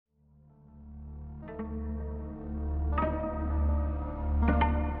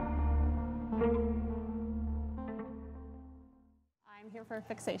for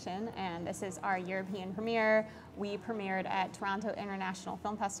Fixation, and this is our European premiere. We premiered at Toronto International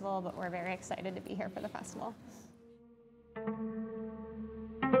Film Festival, but we're very excited to be here for the festival.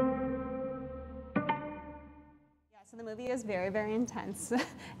 So the movie is very, very intense,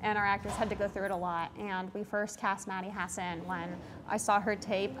 and our actors had to go through it a lot. And we first cast Maddie Hassan. When I saw her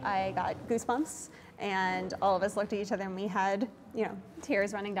tape, I got goosebumps, and all of us looked at each other and we had,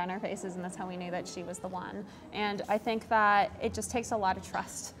 tears running down our faces, and that's how we knew that she was the one. And I think that it just takes a lot of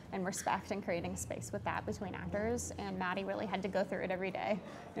trust and respect in creating space with that between actors, and Maddie really had to go through it every day.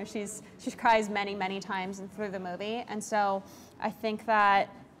 She cries many, many times through the movie, and so I think that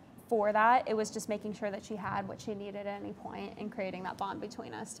for that, it was just making sure that she had what she needed at any point and creating that bond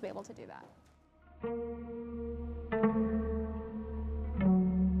between us to be able to do that.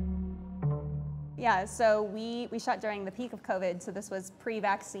 Yeah, so we shot during the peak of COVID, so this was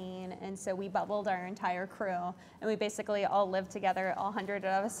pre-vaccine, and so we bubbled our entire crew, and we basically all lived together, all 100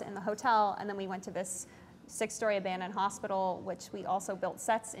 of us in the hotel, and then we went to this 6-story abandoned hospital, which we also built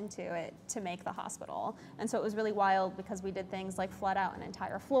sets into it to make the hospital. And so it was really wild because we did things like flood out an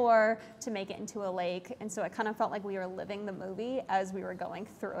entire floor to make it into a lake. And so it kind of felt like we were living the movie as we were going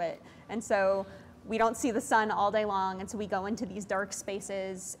through it. And so we don't see the sun all day long, and so we go into these dark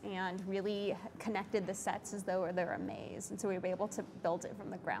spaces and really connected the sets as though they were a maze. And so we were able to build it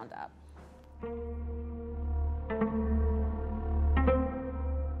from the ground up.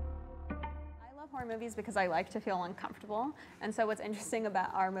 Horror movies because I like to feel uncomfortable, and so what's interesting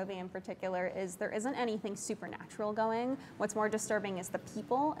about our movie in particular is there isn't anything supernatural going. What's more disturbing is the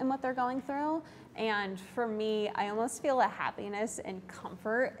people and what they're going through, and for me, I almost feel a happiness and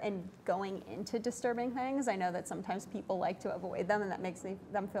comfort in going into disturbing things. I know that sometimes people like to avoid them, and that makes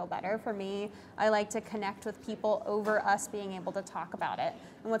them feel better. For me, I like to connect with people over us being able to talk about it.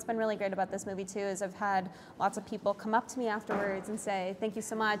 And what's been really great about this movie too is I've had lots of people come up to me afterwards and say, thank you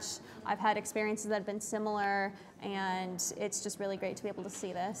so much. I've had experiences that have been similar, and it's just really great to be able to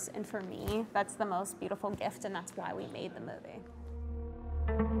see this. And for me, that's the most beautiful gift, and that's why we made the movie.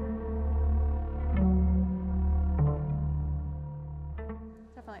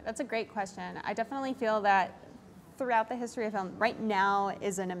 Definitely, that's a great question. I definitely feel that throughout the history of film, right now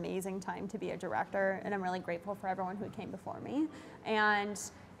is an amazing time to be a director, and I'm really grateful for everyone who came before me. And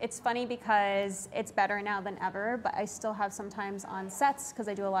it's funny because it's better now than ever, but I still have sometimes on sets, because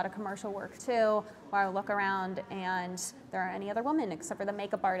I do a lot of commercial work too, where I look around and there aren't any other women except for the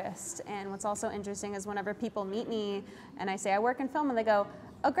makeup artist. And what's also interesting is whenever people meet me and I say I work in film, and they go,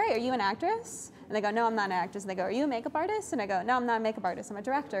 oh great, are you an actress? And they go, no, I'm not an actress. And they go, are you a makeup artist? And I go, no, I'm not a makeup artist, I'm a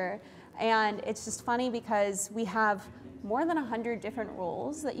director. And it's just funny because we have more than 100 different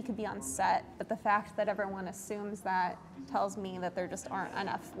roles that you could be on set, but the fact that everyone assumes that tells me that there just aren't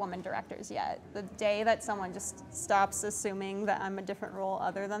enough women directors yet. The day that someone just stops assuming that I'm a different role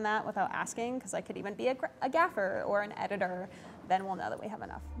other than that without asking, because I could even be a gaffer or an editor, then we'll know that we have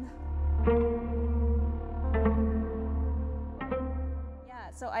enough.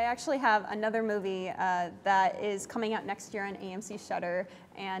 So I actually have another movie that is coming out next year on AMC Shudder,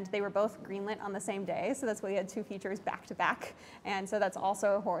 and they were both greenlit on the same day, so that's why we had 2 features back to back. And so that's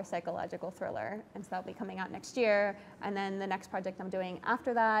also a horror psychological thriller, and so that'll be coming out next year. And then the next project I'm doing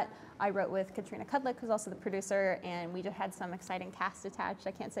after that, I wrote with Katrina Kudlick, who's also the producer, and we just had some exciting cast attached.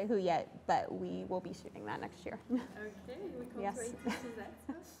 I can't say who yet, but we will be shooting that next year. Okay, we can't wait to see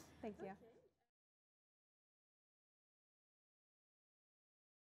that. Thank you.